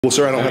Well,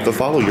 sir, I don't have to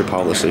follow your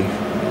policy.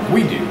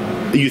 We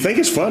do. You think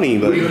it's funny,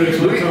 but... We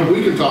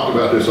can talk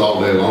about this all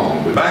day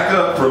long. But back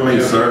up for me,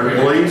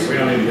 sir, please.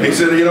 He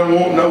said he don't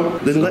want no...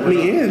 Then let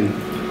me in.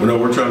 Well, no,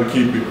 we're trying to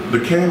keep you...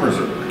 The cameras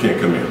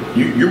can't come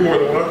in. You're more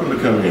than welcome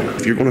to come in.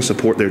 If you're going to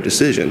support their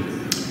decision...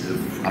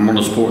 I'm going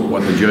to support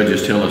what the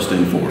judges tell us to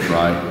enforce,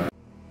 right?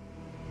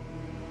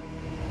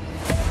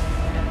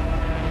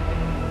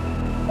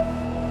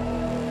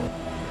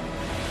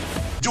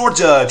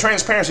 Georgia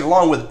Transparency,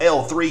 along with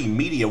L3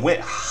 Media,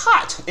 went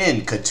hot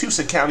in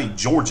Catoosa County,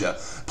 Georgia.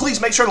 Please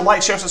make sure to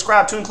like, share,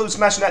 subscribe, to include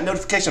smashing that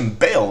notification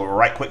bell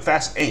right quick,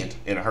 fast, and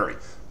in a hurry.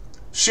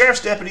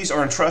 Sheriff's deputies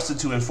are entrusted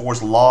to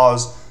enforce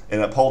laws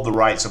and uphold the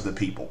rights of the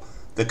people.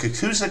 The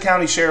Catoosa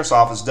County Sheriff's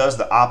Office does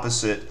the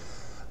opposite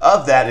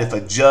of that if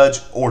a judge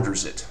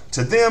orders it.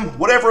 To them,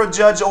 whatever a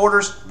judge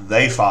orders,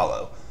 they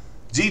follow.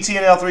 GT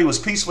and L3 was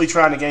peacefully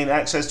trying to gain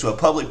access to a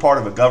public part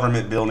of a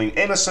government building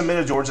and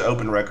submitted Georgia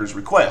Open Records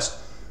request.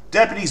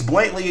 Deputies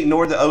blatantly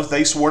ignored the oath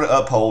they swore to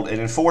uphold and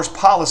enforced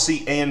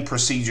policy and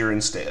procedure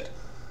instead.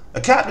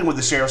 A captain with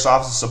the Sheriff's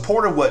Office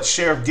supported what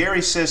Sheriff Gary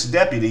Sisk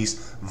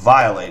deputies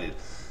violated.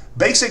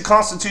 Basic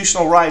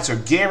constitutional rights are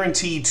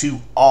guaranteed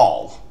to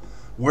all,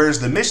 whereas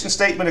the mission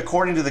statement,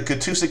 according to the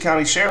Catoosa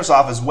County Sheriff's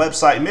Office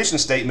website mission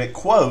statement,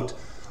 quote,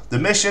 the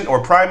mission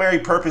or primary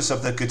purpose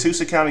of the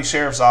Catoosa County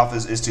Sheriff's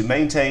Office is to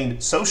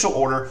maintain social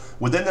order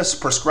within the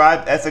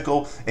prescribed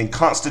ethical and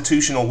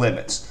constitutional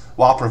limits,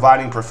 while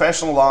providing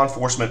professional law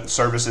enforcement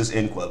services,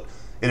 end quote.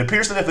 It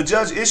appears that if a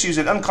judge issues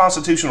an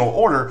unconstitutional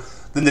order,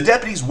 then the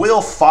deputies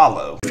will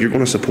follow. If you're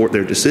going to support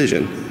their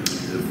decision...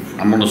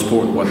 I'm going to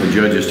support what the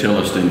judges tell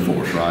us to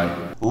enforce,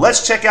 right?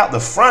 Let's check out the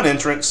front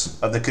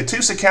entrance of the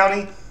Catoosa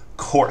County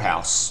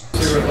Courthouse.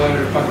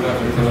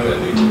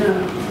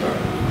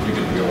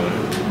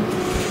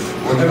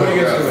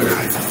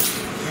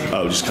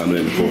 Oh, just coming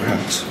in the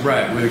courthouse.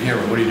 Right, with a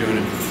camera. What are you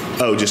doing?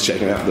 Oh, just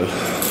checking out the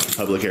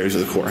public areas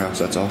of the courthouse,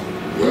 that's all.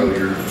 well,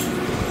 you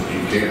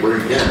can't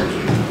bring cameras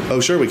in. Oh,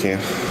 sure we can.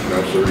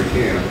 No, sir, you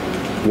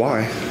can't.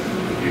 Why?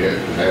 You have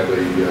to have a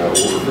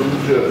order from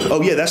the judge.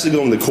 Oh, yeah, that's to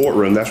go in the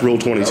courtroom. That's Rule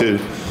 22. No,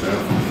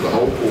 the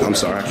whole courthouse. I'm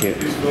sorry, I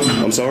can't.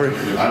 I'm sorry.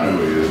 I know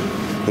he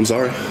is. I'm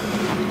sorry.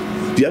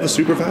 Do you have a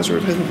supervisor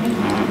available?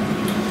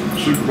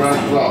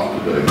 Supervisor's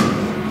off today.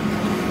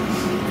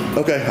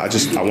 Okay, I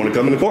want to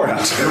come in the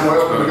courthouse. You're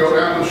welcome to go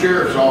down to the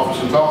sheriff's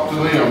office and talk to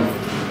them.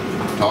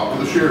 Talk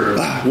to the sheriff.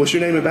 What's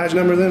your name and badge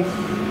number then?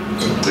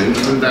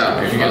 Benjamin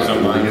Dowd.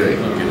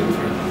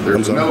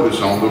 There's a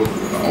notice on the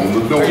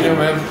door. How you doing,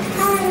 man?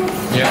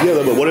 Yeah,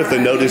 but what if the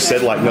notice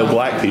said like no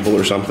black people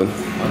or something?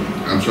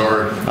 I'm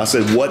sorry? I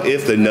said, what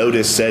if the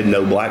notice said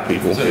no black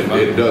people?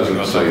 It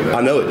doesn't say that.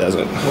 I know it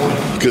doesn't,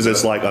 because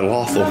it's like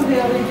unlawful. I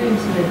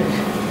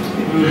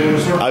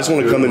just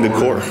want to come into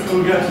court.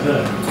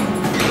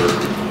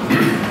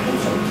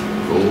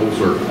 Full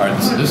circle. All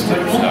right, so this is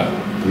your stuff.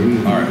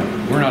 All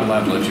right, we're not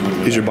allowed to let you in.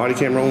 Is your body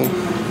cam rolling?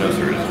 No,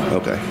 sir, it is not.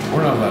 Okay.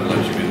 We're not allowed to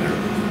let you in there.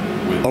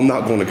 With I'm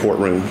not going to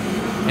courtroom.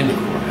 in the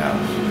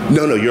courthouse.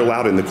 No, you're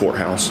allowed in the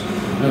courthouse.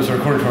 No, sir,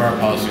 according to our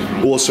policies.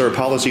 Well, sir,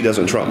 policy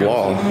doesn't trump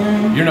law.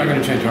 You're not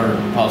going to change our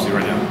policy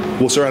right now.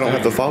 Well, sir, I don't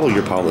have to follow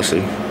your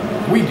policy.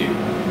 We do.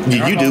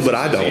 You do, but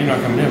I You're don't.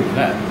 not coming in for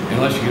that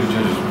unless you get a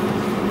judge's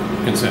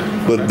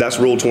consent. But that's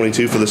Rule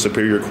 22 for the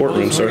Superior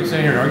Courtroom, So what are sir. you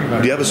saying here to argue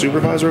about? Do you have a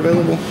supervisor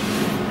available?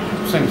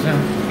 Same.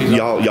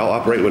 Y'all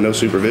operate with no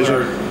supervision?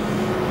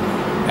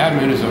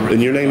 Admin is over.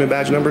 And your name and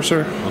badge number,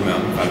 sir?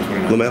 Lamel,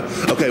 529.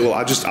 Lamel? Okay, well,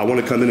 I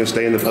want to come in and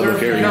stay in the public Sir,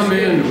 if you areas. come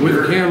in with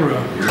a camera,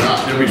 You're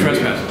not. it'll be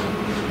trespassing.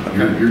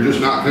 You're just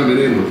not coming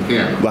in with the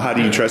camera. But how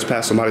do you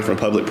trespass somebody from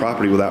public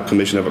property without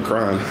commission of a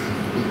crime?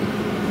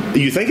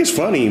 You think it's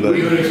funny, but...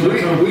 We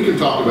can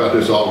talk about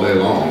this all day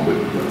long,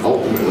 but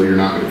ultimately you're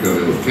not going to come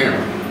in with the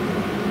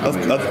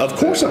camera. Of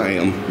course I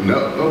am. No,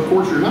 of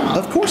course you're not.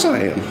 Of course I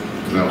am.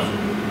 No.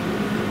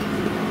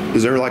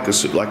 Is there like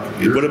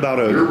what about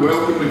You're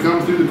welcome to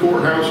come through the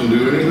courthouse and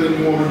do anything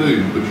you want to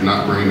do, but you're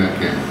not bringing that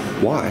camera.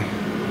 Why?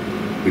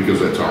 Because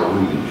that's our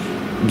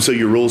rules. So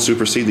your rules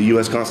supersede the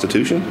U.S.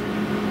 Constitution?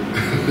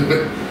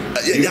 The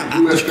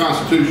U.S.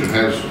 Constitution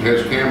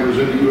has cameras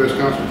in the U.S.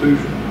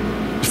 Constitution.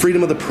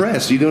 Freedom of the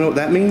press. Do you know what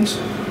that means?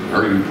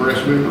 Are you a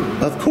press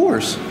member? Of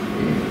course.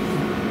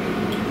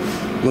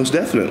 Most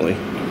definitely.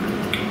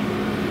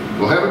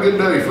 Well, have a good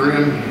day,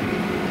 friend.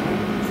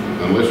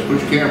 Unless you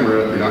push your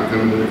camera up, you're not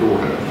coming to the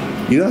courthouse.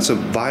 You know, that's a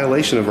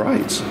violation of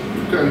rights.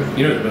 Okay.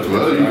 You know the best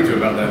person to talk to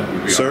about that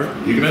would be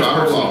Sir? You can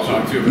file a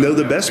lawsuit. No,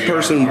 the best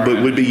person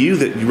would be you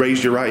that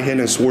raised your right hand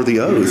and swore the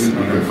oath. You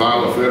can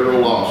file a federal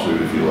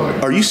lawsuit if you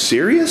like. Are you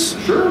serious?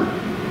 Sure.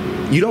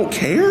 You don't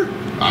care?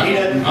 I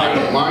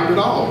don't mind at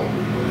all.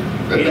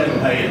 That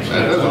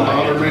doesn't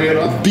bother me at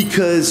all.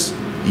 Because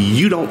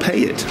you don't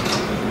pay it.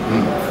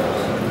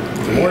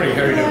 Good morning,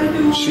 how are you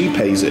doing? She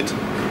pays it.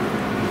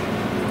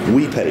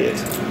 We pay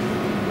it.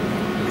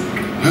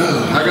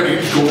 I gotta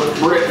get to court.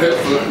 Brett, that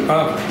foot.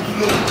 All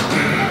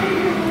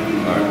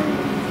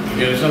right.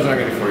 Yeah, there's nothing I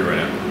can do for you right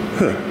now.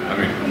 I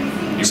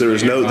mean, So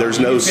there's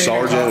no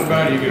sergeant. Talk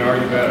about it, you can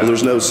argue about it. Well,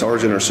 there's no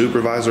sergeant or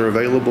supervisor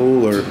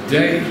available, or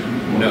Today?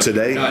 No,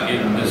 Today? Not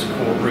in this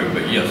courtroom,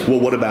 but yes. well,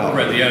 what about?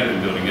 Over at the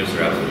admin building, yes,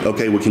 sir, absolutely.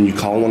 Okay, well, can you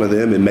call one of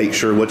them and make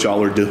sure what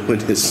y'all are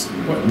doing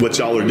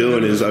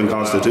is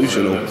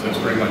unconstitutional? That's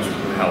pretty much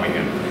how we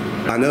handle it.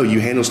 I know you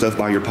handle stuff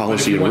by your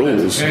policy and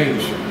rules.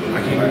 Change.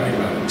 I can't do anything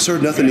about it. Sir,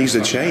 nothing needs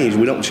to change.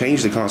 We don't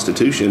change the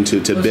Constitution to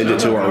bend it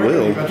to our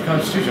will. About the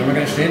Constitution. I'm not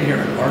going to stand here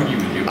and argue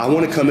with you. I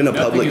want to come in a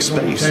public Nothing is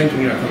going to space. change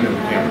when you're not coming in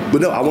with the camera.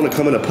 But no, I want to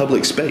come in a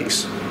public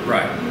space.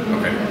 Right.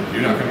 Okay.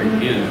 You're not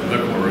coming in the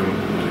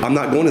courtroom. I'm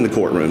not going in the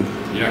courtroom.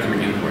 You're not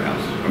coming in the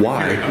courthouse. Okay,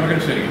 Why? I'm not going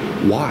to say it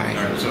again. Why?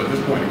 All right. So at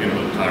this point, I'm getting a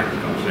little tired of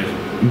the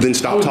conversation. Then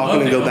stop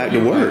talking and go back to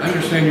work. I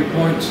understand your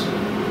points,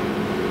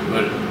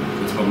 but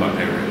it's above my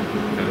pay grade.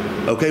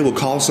 Okay, well,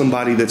 call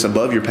somebody that's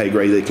above your pay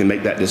grade that can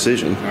make that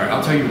decision. All right.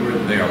 I'll tell you where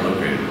they are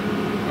located.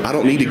 I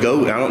don't need to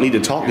go. I don't need to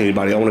talk to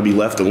anybody. I want to be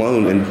left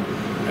alone. And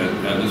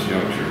At this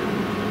juncture,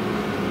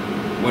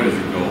 what is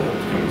your goal to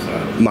come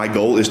inside? my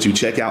goal is to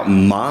check out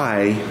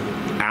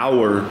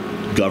our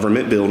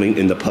government building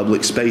in the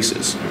public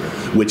spaces,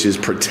 which is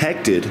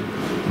protected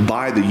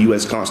by the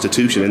U.S.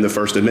 Constitution and the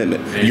First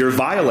Amendment. You're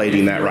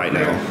violating that right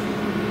now,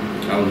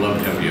 I would love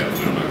to help you out,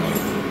 but I'm not going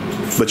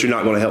to. but you're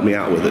not going to help me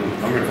out with it.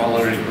 I'm going to follow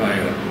underneath my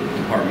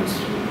department's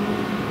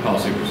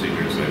policy and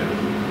procedure to say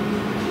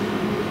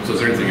that. So is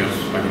there anything else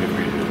I can do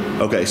for you?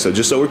 Okay, so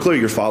just so we're clear,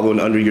 you're following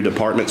under your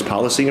department's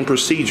policy and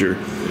procedure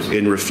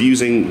in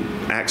refusing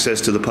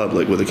access to the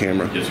public with a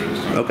camera. Yes, sir. This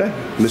time. Okay,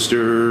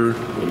 Mr.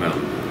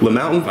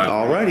 LaMountain.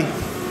 All righty.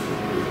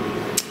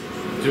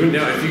 Do it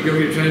now. If you go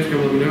get a change,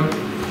 come let me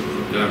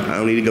know. I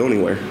don't need to go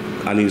anywhere.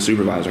 I need a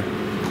supervisor.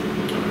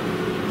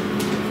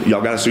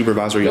 Y'all got a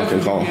supervisor y'all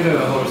can call. Get a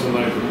hold of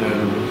somebody from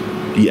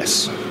that.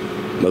 Yes,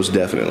 most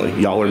definitely.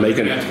 Y'all are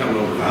making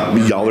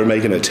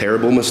a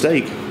terrible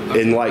mistake.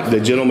 And like the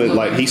gentleman,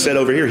 like he said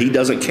over here, he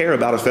doesn't care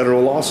about a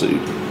federal lawsuit.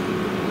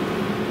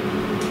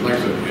 Like I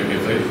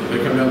said, if they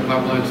come down the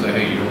pipeline and say,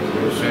 hey, you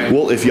don't want to change.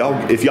 Well, if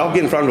y'all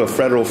get in front of a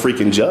federal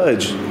freaking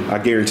judge, I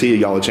guarantee you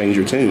y'all will change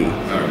your tune.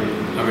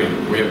 I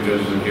mean, we have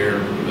judges in here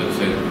that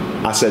say.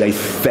 I said a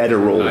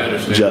federal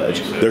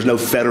judge. There's no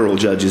federal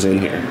judges in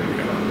here.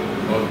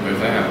 Well, if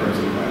that happens,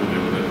 I will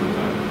deal with it at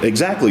the time.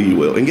 Exactly, you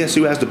will. And guess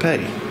who has to pay?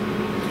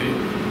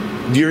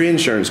 Your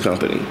insurance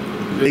company.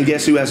 And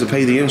guess who has to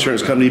pay the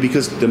insurance company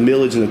because the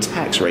millage and the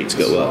tax rates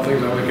go up?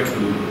 Things I wake up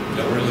and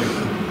don't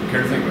really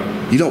care to think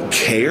about. You don't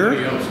care?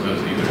 Nobody else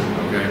does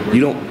either. Okay.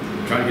 You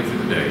don't. Trying to get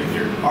through the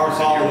day. Our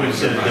following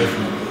says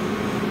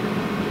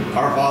different.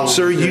 Our following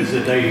Sir, says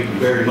that they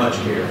very much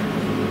care.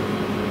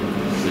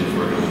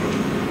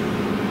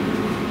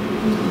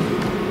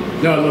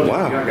 No, a little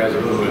Wow. bit. Yeah, guys, a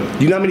little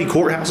bit. You know how many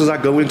courthouses I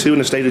go into in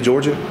the state of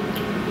Georgia?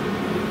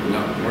 No,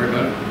 worry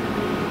about it.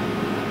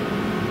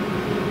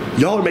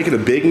 Y'all are making a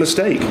big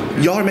mistake.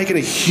 Y'all are making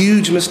a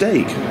huge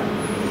mistake.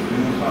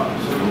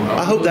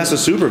 I hope that's a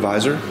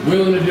supervisor.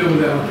 Willing to deal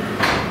with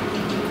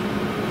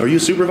that. Are you a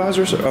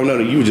supervisor, sir? Oh, no,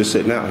 you were just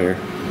sitting out here.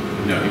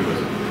 No, he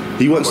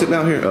wasn't. He wasn't sitting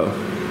out here? Oh.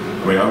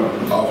 I mean, I'm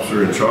an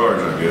officer in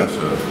charge, I guess.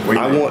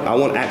 I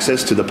want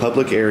access to the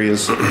public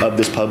areas of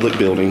this public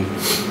building.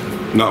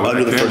 Not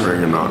with the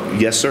camera or not?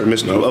 Yes, sir.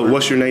 Mr. No, oh, sir.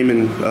 what's your name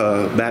and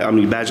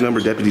badge number?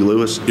 Deputy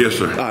Lewis? Yes,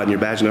 sir. And your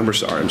badge number?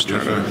 Sorry, I'm just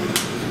Yes, trying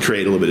to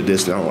create a little bit of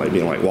distance. I don't like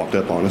being walked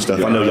up on and stuff.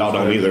 Yeah, I know y'all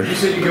don't either. You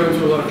said you go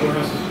into a lot of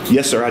courthouses?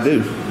 Yes, sir, I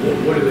do.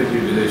 What do they do?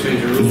 Do they change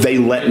your rules? They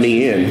let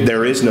me in.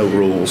 There is no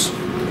rules.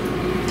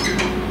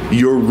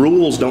 Your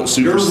rules don't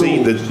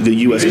supersede the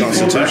U.S.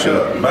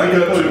 Constitution.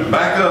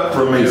 Back up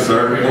from me,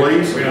 sir,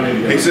 please.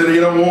 He said he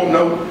don't want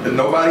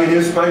nobody in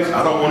his space.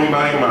 I don't want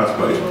anybody in my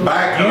space.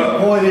 Back You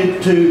up.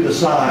 pointed to the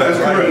sign That's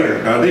right correct.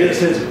 here. I did. It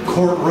says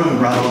courtroom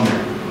right on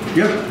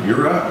there. Yep,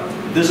 you're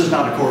right. This is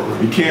not a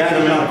courtroom. You can't That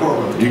come is not a in.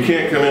 courtroom. You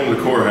can't come into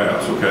the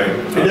courthouse, okay?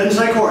 It doesn't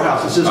say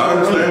courthouse. It says I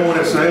courtroom. understand what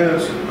it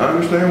says. I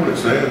understand what it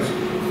says.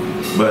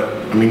 But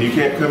I mean, you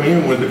can't come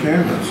in with the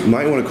cameras. You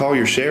might want to call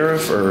your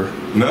sheriff, or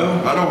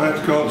No, I don't have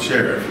to call the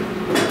sheriff.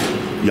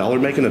 y'all are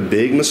making a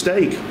big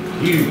mistake.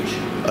 Huge.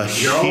 A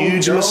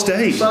huge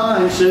mistake. The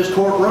sign says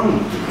courtroom.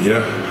 Yeah,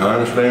 I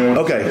understand what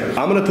Okay,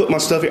 I'm going to put my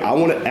stuff here. I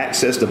want to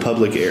access the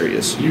public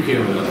areas. You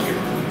can't without the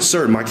camera.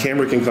 Sir, my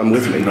camera can come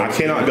with me. I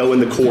cannot go in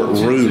the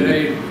courtroom.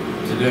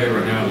 Today,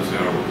 right now, this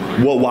hour.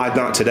 Right? Well, why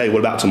not today? What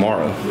about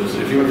tomorrow?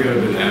 Listen, if you want to go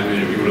to the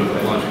admin, if you want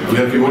to lunch,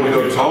 Yeah, if you want to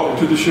go talk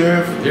to the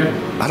sheriff, Yeah.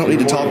 I don't need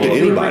to talk to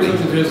anybody.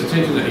 Something to his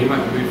attention that he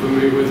might be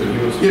familiar with, and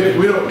he wants to. yeah,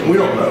 we don't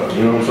know.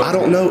 You know what I'm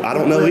saying? I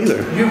don't know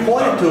either. You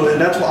pointed to it,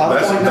 and that's why I'm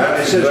pointing out. It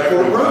That's says exactly.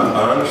 courtroom.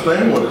 I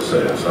understand what it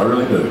says. I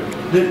really do.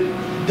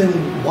 Then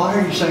why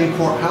are you saying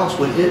courthouse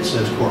when it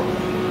says courtroom?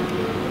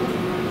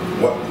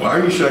 Why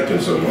are you shaking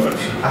so much?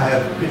 I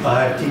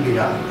have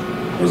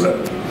TBI. Was that?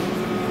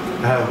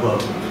 I have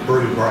a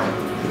bruised brain.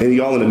 Any of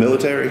y'all in the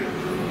military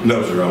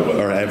No, sir, I wasn't.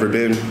 or ever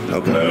been?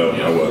 Okay. No,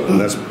 I wasn't.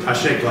 That's I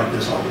shake like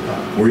this all the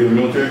time. Were you in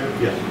the military?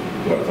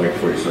 Yes. Well, thank you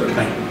for your service.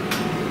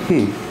 Thank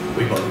you.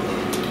 We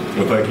both.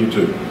 Well, thank you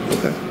too.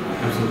 okay.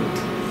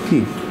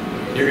 Absolutely.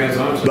 Your guys'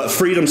 honest. But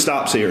freedom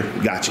stops here.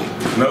 Gotcha.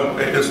 No,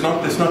 it's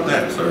not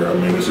that, sir. I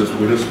mean, it's just,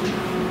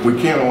 we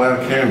can't allow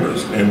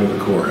cameras into the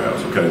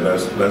courthouse, okay?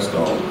 That's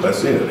all.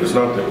 That's it. It's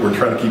not that we're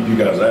trying to keep you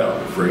guys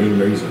out for any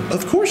reason.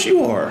 Of course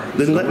you are.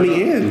 Then let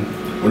me in.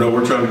 Well, no,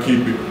 we're trying to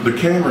keep you, the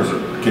cameras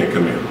can't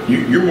come in.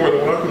 You're more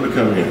than welcome to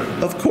come in.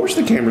 Of course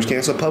the cameras can't.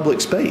 It's a public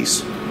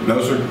space.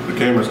 No, sir, the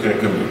cameras can't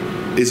come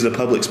in. Is it a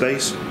public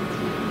space?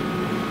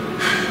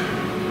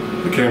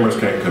 The cameras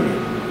can't come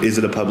in. Is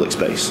it a public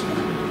space?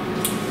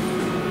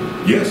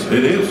 Yes,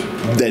 it is.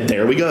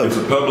 There we go. It's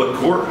a public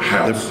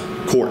courthouse.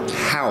 The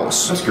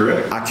courthouse. That's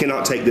correct. I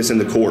cannot take this in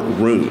the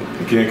courtroom.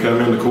 You can't come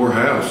in the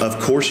courthouse. Of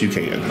course you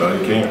can. No,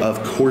 you can't.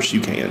 Of course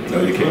you can.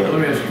 No, you can't.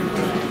 Let me ask you a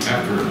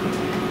question.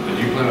 Did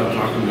you plan on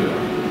talking to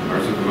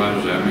our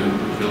supervisors, admin,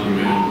 fill them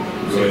in,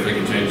 see if they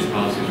can change the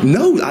policies?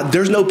 No,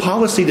 there's no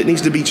policy that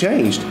needs to be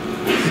changed.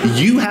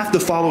 You have to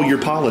follow your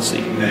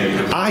policy.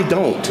 I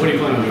don't. What do you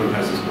plan on doing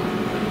past this point?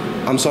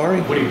 I'm sorry?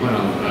 What do you plan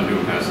on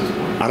doing past this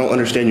point? I don't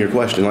understand your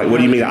question. Like, what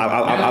do you mean?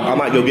 I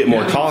might go get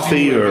more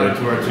coffee or...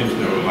 To our attention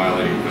that we're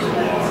violating federal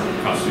law or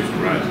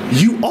constitutional rights.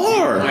 You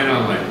are! Do you plan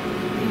on, like,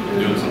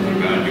 doing something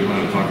about it? Do you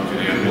plan on talking to the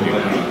admin? Do you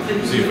plan on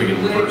see if we can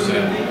reverse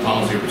that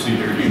policy or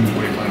procedure? What do you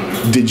plan on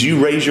doing? Did you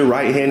raise your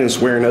right hand and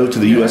swear an oath to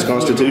the U.S.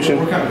 Constitution?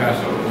 We're kind of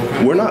past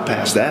that. We're not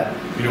past that.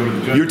 You know,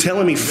 the judge, You're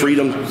telling me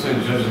freedom... I'm saying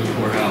the judge in the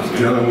courthouse.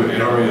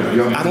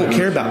 I don't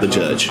care about the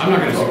judge. I'm not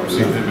going to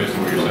supersede that based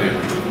on what you're saying.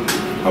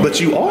 But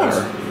you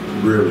are.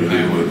 Really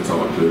need to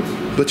talk to.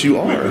 But you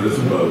are. This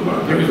is above my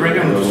Because right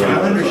now, we're just trying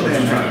I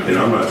understand that. And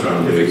I'm not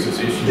trying to fix this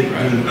issue.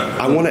 Right?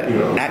 I want to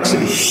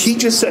actually... He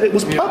just said it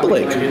was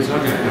public. Like, it's not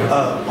going to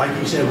happen. Like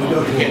you said, we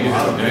go to a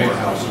lot of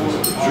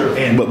courthouses. Sure.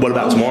 And But what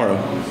about tomorrow?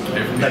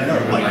 they know,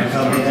 like you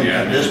come in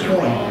at this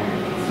point,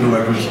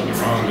 whoever's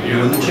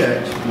doing the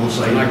checks will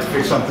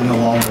say something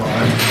along the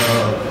lines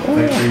of,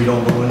 make sure you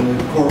don't go in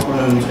the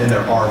courtrooms, and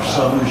there are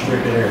some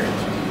restricted areas.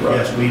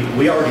 Yes,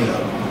 we already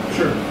know.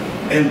 Sure.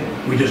 And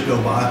we just go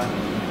by,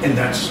 and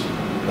that's So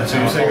how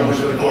you're saying it go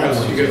to the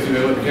courthouse, you go through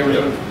there, let the camera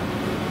done?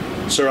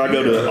 Sir, I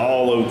go to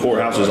all over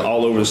courthouses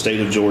all over the state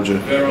of Georgia,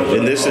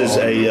 and this is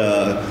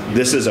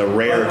a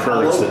rare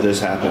occurrence that this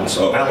happens.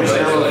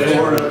 Alabama,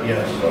 Florida,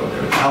 yes.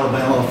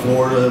 Alabama,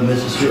 Florida,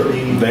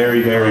 Mississippi.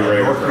 Very, very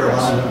rare North occurrence.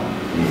 Carolina.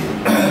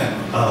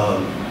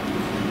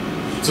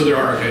 So there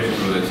are occasions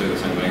where they say the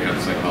same thing, have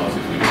the same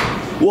policies we do.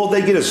 Well,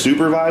 they get a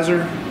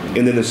supervisor,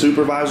 and then the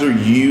supervisor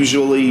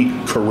usually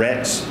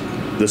corrects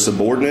the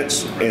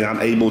subordinates, and I'm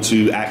able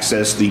to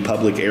access the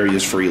public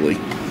areas freely.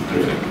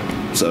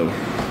 So,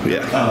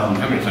 yeah. How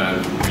many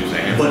times do you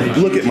say? But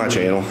Look at my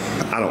channel.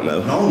 I don't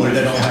know. Normally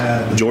they don't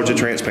have. Georgia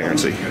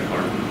Transparency.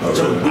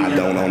 So we I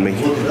don't on me.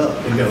 Look it up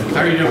and go.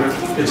 How are you doing?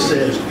 It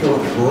says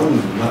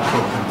courtroom, not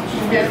courthouse.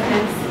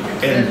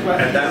 And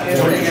at that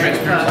point, like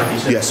you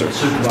said, Yes, sir. the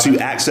supervisor, To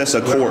access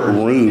a whoever's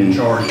courtroom, in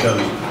charge goes.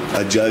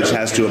 a judge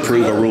has to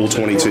approve a Rule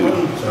 22. So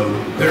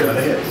go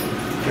ahead.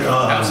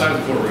 Outside of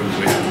the courtrooms,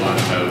 we have a lot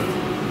of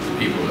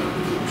people,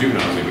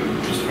 juveniles even,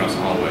 just across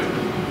the hallway.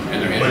 And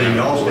they're But in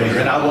y'all's case,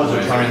 and I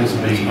wasn't trying to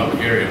be.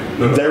 Public area.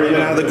 They're in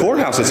and out of the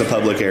courthouse. It's a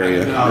public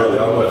area.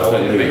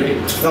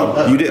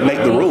 No, You didn't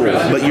make the rule,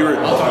 but you're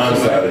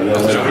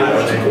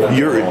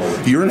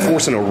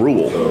enforcing a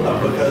rule.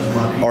 because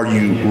my Are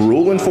you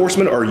rule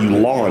enforcement or are you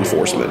law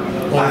enforcement?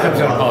 Well, it comes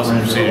down to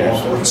policy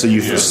and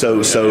procedures.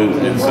 So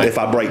if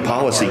I break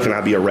policy, can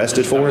I be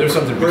arrested for There's it?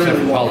 something for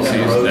policies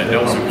that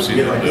don't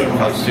supersede the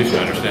Constitution, I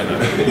understand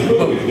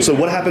that. So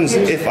what happens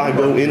if I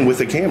go in with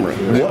a camera?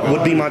 What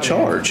would be my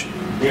charge?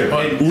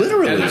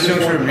 Literally. And that's not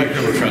true of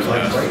criminal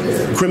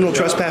trespass. Criminal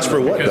trespass for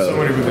what Because though?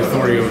 somebody with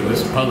authority over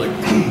this public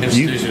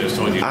institution has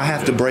told you. I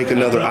have to break a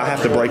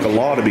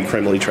law to be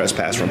criminally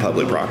trespassed from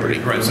public property.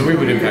 Right, so we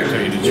would impact how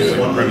you did choose a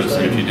premise,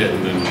 and if you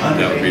didn't, then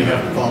that would be the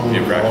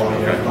infraction,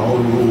 okay?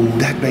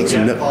 That makes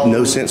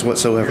no sense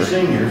whatsoever.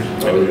 seniors.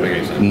 That doesn't make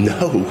any sense.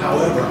 No.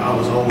 However, I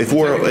was always.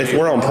 If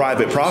we're on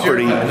private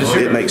property,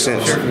 it makes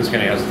sense. The sheriff in this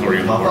county has authority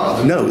over the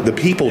courthouse. No, the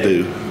people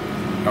do.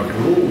 Okay.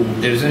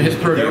 It is in his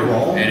purview, They're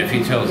wrong. and if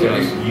he tells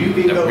us You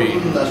can that go, we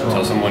that's wrong.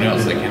 tell someone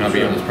else they cannot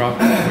be on this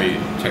property, we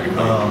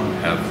technically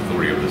have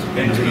authority over this.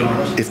 And to be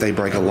honest, If they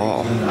break a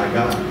law. I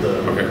got the.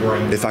 Okay.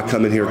 If I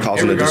come in here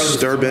causing a Regardless,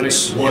 disturbance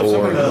somebody- if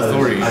someone or... has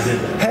authority, I did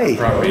that. Hey,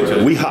 property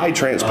to- we hide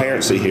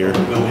transparency here.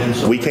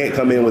 We can't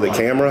come in with a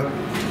camera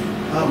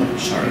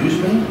Excuse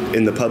me?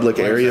 in the public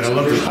areas. I'd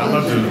love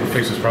to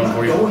fix this problem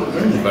for you,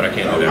 but I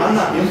can't do I'm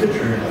that. not in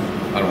picture.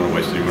 I don't want to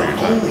waste any more of your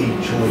My time. only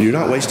choice. You're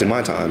not wasting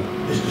my time.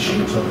 Is to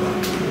shoot somebody. I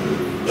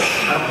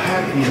don't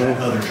have any of that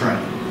other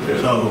training.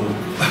 So,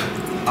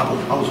 I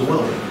was a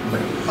welder.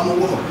 I'm a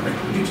welder.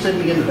 If you send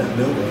me into that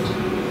building,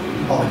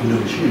 all I can do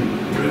is shoot.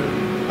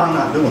 I'm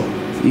not doing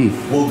it.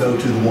 We'll go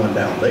to the one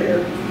down there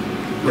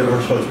that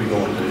we're supposed to be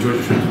going to.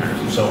 Georgia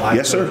Transparency. So I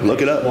Yes, sir.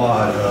 Look it up.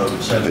 Squad of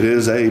It 7.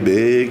 is a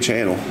big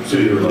channel.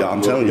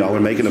 I'm telling y'all are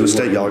making a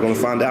mistake. Y'all are going to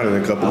find out in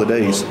a couple of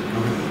days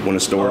when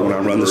I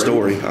run the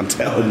story. I'm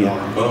telling you.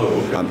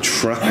 I'm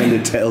trying to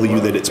tell you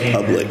that it's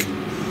public.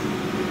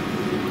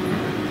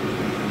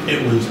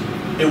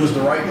 It was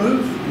the right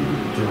move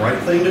to the right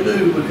thing to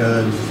do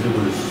because it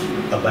was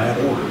a bad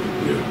order.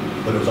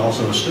 Yeah. But it was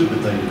also a stupid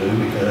thing to do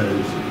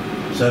because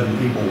 7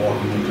 people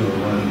walking into a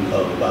room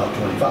of about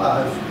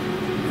 25,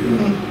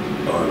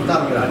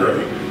 not a good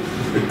idea.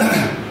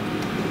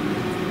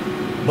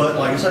 But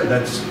like I say,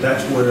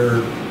 that's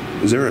where.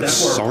 Is there a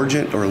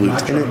sergeant or a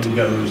lieutenant? My training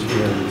goes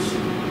is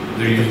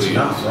it's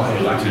not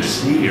right. I can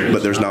see it.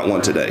 But there's not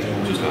one today.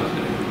 Just not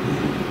today.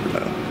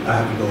 I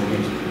have to go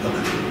against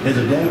his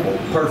example.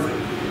 Perfect.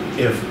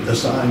 If the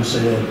sign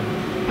said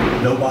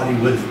nobody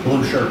with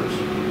blue shirts,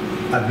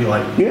 I'd be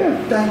like, yeah,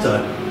 that's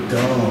a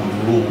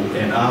dumb rule,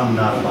 and I'm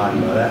not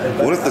abiding by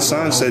that. What if the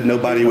sign said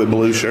nobody with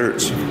blue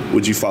shirts?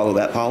 Would you follow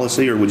that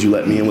policy, or would you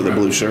let me in with a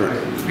blue shirt?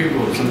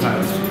 People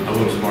sometimes a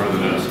little smarter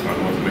than us are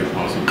the ones that make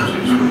policy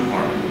procedures for the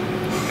department.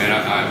 And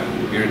I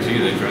guarantee you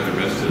they try their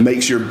best to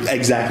make sure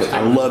exactly.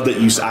 I love that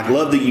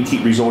you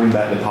keep resorting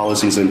back to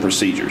policies and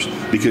procedures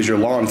because you're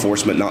law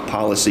enforcement, not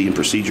policy and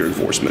procedure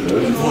enforcement.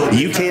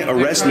 You can't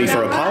arrest me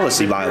for a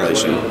policy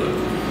violation.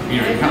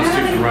 your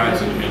constitutional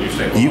rights and your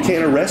state law. You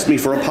can't arrest me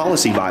for a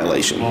policy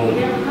violation.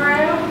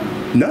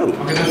 No,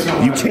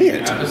 you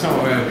can't. That's not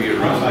why I would be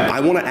arrested. I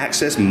want to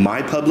access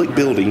my public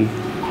building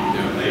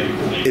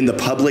in the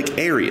public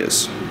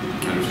areas. I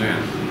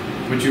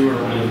understand. But you are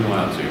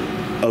allowed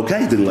to.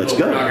 Okay, then let's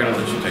We're not go. going to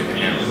let you take the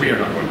camera. We are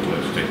not going to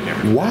let you take the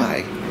camera.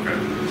 Why?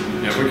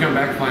 Okay. Now, if we come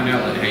back and find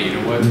out, like, hey, you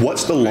know what?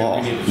 What's the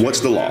law? We need to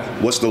What's the change law?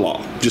 that. What's the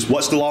law? Just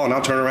what's the law, and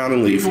I'll turn around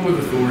and leave. People with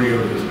authority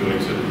over this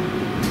building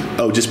said,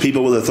 Oh, just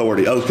people with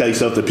authority. Okay,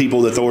 so if the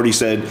people with authority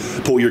said,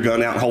 pull your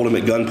gun out, hold them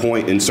at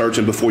gunpoint, and search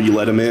them before you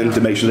let them in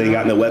to make sure they ain't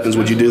got no weapons,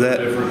 would you do that?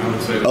 different, I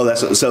would say. Oh,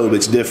 that's so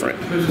it's different.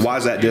 Why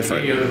is that Any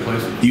different? other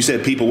place, You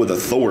said people with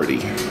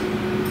authority.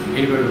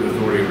 anybody with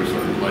authority over a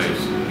certain place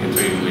can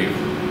tell you to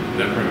leave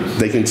that premise.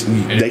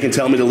 They can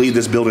tell me to leave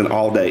this building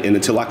all day, and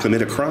until I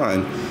commit a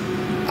crime,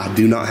 I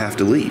do not have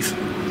to leave.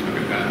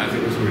 Okay, I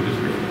think that's where we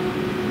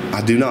disagree.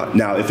 I do not.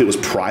 Now, if it was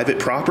private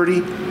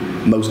property,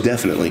 most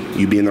definitely,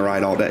 you'd be in the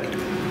right all day.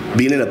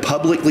 Being in a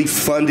publicly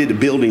funded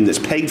building that's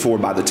paid for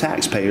by the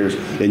taxpayers,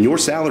 and your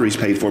salary's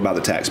paid for by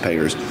the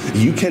taxpayers,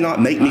 you cannot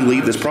make me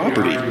leave this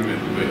property. Your argument,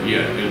 but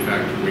yeah, in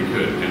fact, we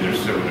could, and there's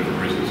several different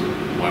reasons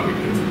why we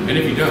could. And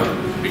if you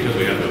don't, because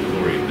we have the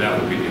authority, that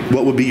would be the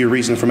What would be your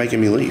reason for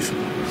making me leave?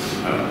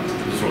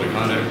 disorderly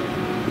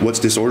conduct. What's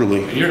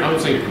disorderly? And I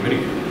would say you're committing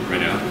it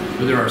right now,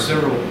 but there are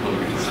several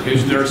public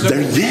occasions. There are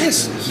several.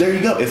 Yes, there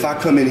you go. If I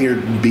come in here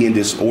being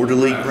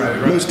disorderly,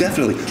 Right. most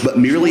definitely. But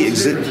merely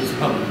It's public.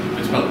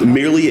 It's public.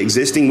 merely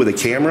existing with a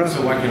camera,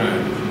 So why can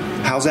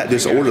I? how's that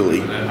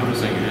disorderly? I'm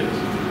just saying it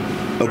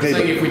is. Okay, I'm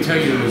saying but if we tell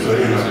you it's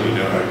you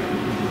don't.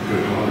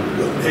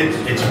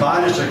 It's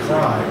fine as a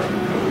crime.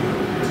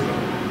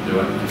 Do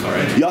it. I'm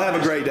sorry. y'all have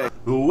a great day.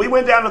 We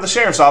went down to the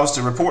sheriff's office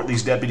to report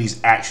these deputies'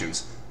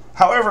 actions.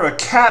 However, a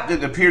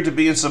captain appeared to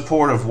be in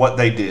support of what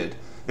they did.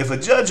 If a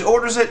judge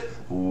orders it,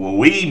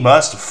 we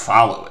must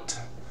follow it.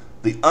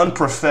 The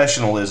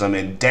unprofessionalism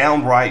and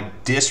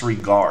downright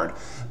disregard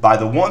by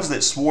the ones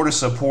that swore to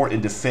support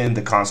and defend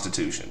the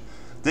Constitution.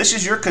 This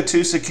is your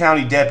Catoosa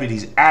County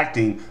deputies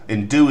acting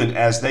and doing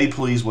as they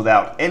please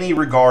without any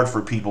regard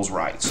for people's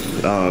rights.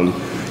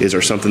 Is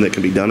there something that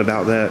can be done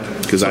about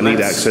that? Because I need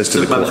access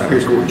to the By the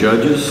courthouse. Superior Court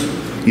judges.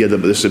 Yeah,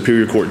 the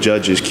Superior Court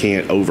judges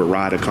can't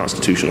override a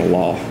constitutional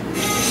law.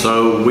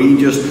 So we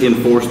just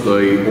enforce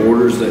the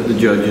orders that the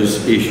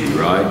judges issue,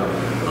 right?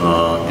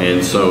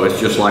 And so it's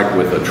just like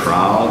with a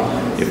trial.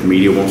 If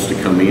media wants to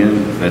come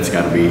in, that's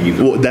got to be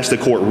either. Well, that's the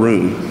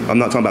courtroom. I'm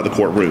not talking about the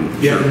courtroom.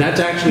 Yeah, and that's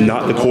actually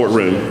Not the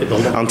courtroom.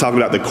 I'm talking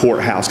about the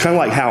courthouse. Kind of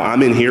like how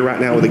I'm in here right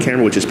now with a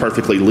camera, which is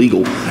perfectly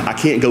legal. I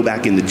can't go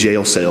back in the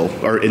jail cell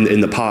or in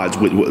the pods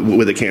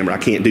with a camera. I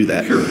can't do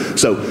that. Sure.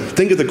 So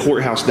think of the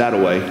courthouse that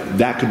way.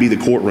 That could be the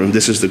courtroom.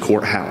 This is the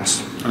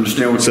courthouse.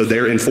 Understand what? So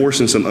they're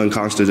enforcing some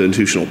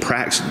unconstitutional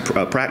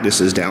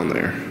practices down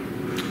there.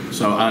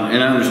 So I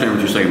understand what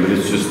you're saying, but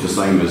it's just the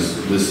same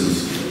as this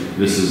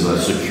is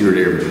a secured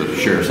area, the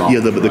sheriff's office.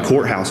 Yeah, but the right?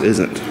 courthouse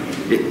isn't.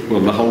 Well,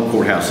 the whole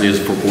courthouse is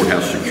for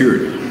courthouse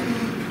security,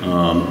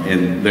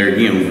 and there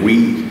again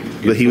we.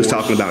 But he was enforce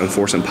talking about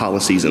enforcing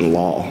policies and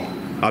law.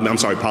 I'm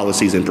sorry,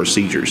 policies and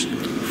procedures.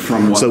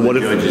 from what So the what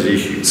if judges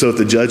issue. So if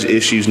the judge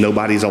issues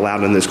nobody's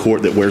allowed in this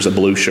court that wears a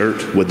blue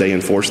shirt, would they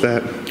enforce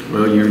that?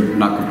 Well, you're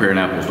not comparing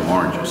apples to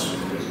oranges.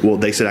 Well,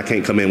 they said I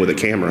can't come in with a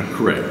camera.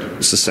 Correct.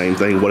 It's the same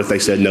thing. What if they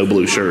said no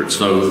blue shirts?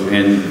 So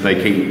and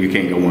you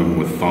can't go in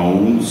with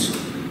phones.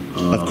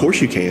 Of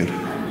course you can.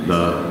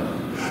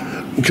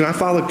 Can I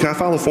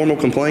file a formal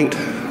complaint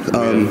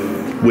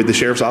with the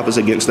sheriff's office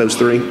against those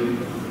three?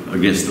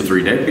 Against the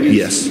three deputies?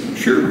 Yes.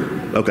 Sure.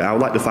 Okay, I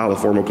would like to file a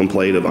formal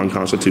complaint of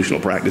unconstitutional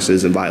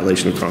practices and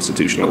violation of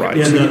constitutional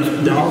rights. Yeah,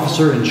 the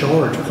officer in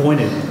charge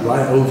pointed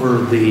right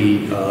over the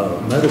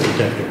metal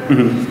detector.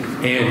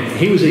 Mm-hmm. And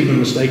he was even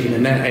mistaken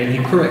in that, and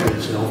he corrected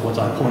himself once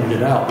I pointed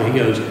it out. But he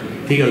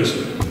goes,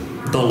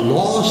 the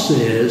law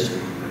says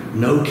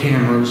no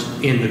cameras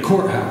in the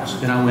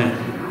courthouse. And I went,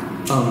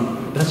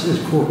 that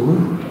says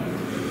courtroom.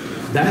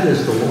 That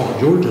is the law.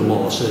 Georgia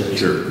law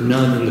says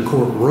none in the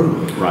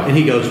courtroom. Right. And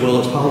he goes, well,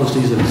 it's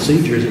policies and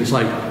procedures. It's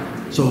like,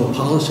 so a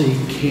policy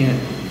can't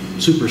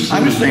supersede. I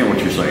understand what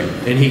you're saying.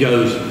 And he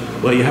goes,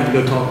 well, you have to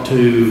go talk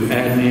to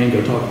admin,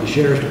 go talk to the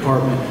sheriff's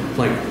department. It's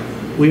like,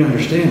 we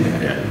understand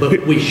that. Yeah.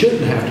 But we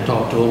shouldn't have to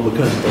talk to them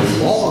because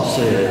the law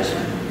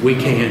says we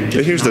can just.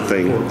 But here's the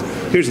thing.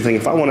 Here's the thing.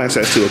 If I want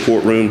access to a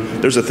courtroom,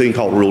 there's a thing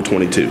called Rule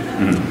 22.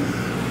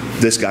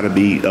 This got to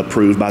be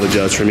approved by the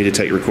judge for me to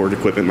take recorded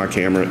equipment, my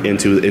camera,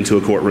 into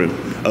a courtroom.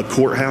 A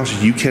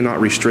courthouse, you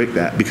cannot restrict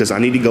that because I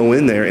need to go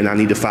in there and I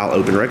need to file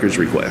open records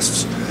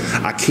requests.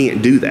 I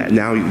can't do that.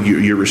 Now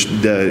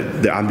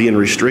I'm being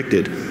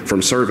restricted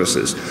from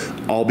services,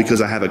 all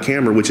because I have a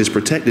camera, which is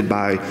protected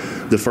by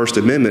the First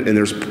Amendment, and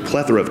there's a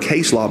plethora of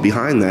case law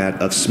behind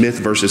that of Smith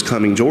versus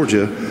Cumming,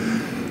 Georgia.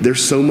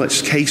 There's so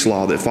much case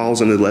law that falls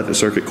into the 11th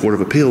Circuit Court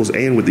of Appeals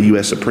and with the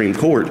U.S. Supreme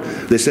Court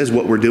that says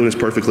what we're doing is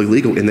perfectly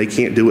legal and they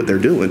can't do what they're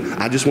doing.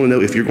 I just want to know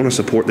if you're going to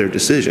support their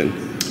decision.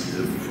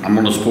 I'm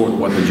going to support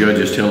what the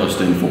judges tell us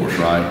to enforce,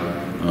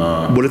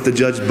 right? What if the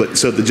judge?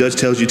 So if the judge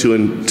tells you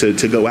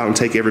to go out and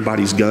take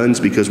everybody's guns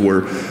because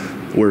we're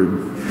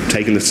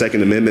taking the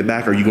Second Amendment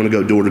back, are you going to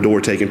go door to door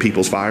taking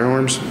people's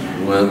firearms?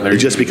 Well,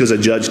 just because a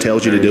judge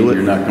tells you to do it?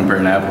 You're not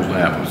comparing apples to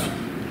apples.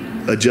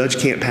 A judge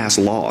can't pass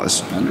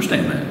laws. I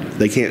understand that.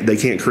 They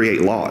can't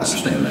create laws. I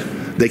understand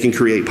that. They can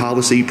create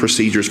policy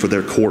procedures for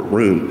their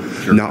courtroom,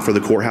 not for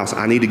the courthouse.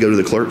 I need to go to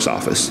the clerk's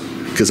office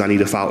because I need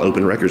to file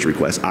open records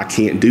requests. I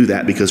can't do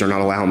that because they're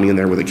not allowing me in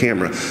there with a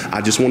camera. I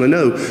just want to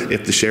know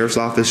if the sheriff's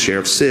office,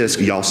 Sheriff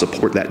Sisk, y'all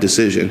support that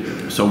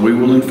decision. So we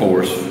will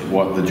enforce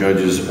what the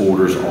judge's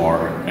orders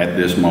are at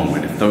this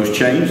moment. If those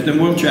change,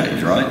 then we'll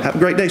change, right? Have a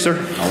great day, sir.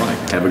 All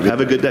right.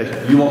 Have a good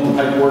day. You want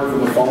the paperwork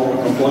for the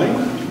following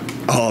complaint?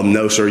 Oh,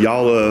 no, sir.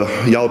 Y'all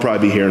will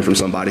probably be hearing from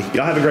somebody.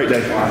 Y'all have a great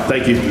day.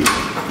 Thank you.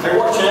 Hey,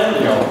 what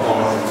channel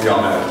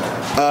y'all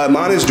have?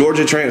 Mine is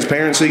Georgia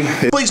Transparency.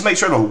 Please make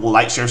sure to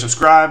like, share,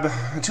 subscribe,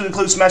 to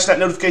include smash that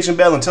notification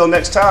bell. Until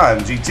next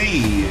time,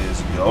 GT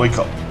is going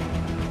cold.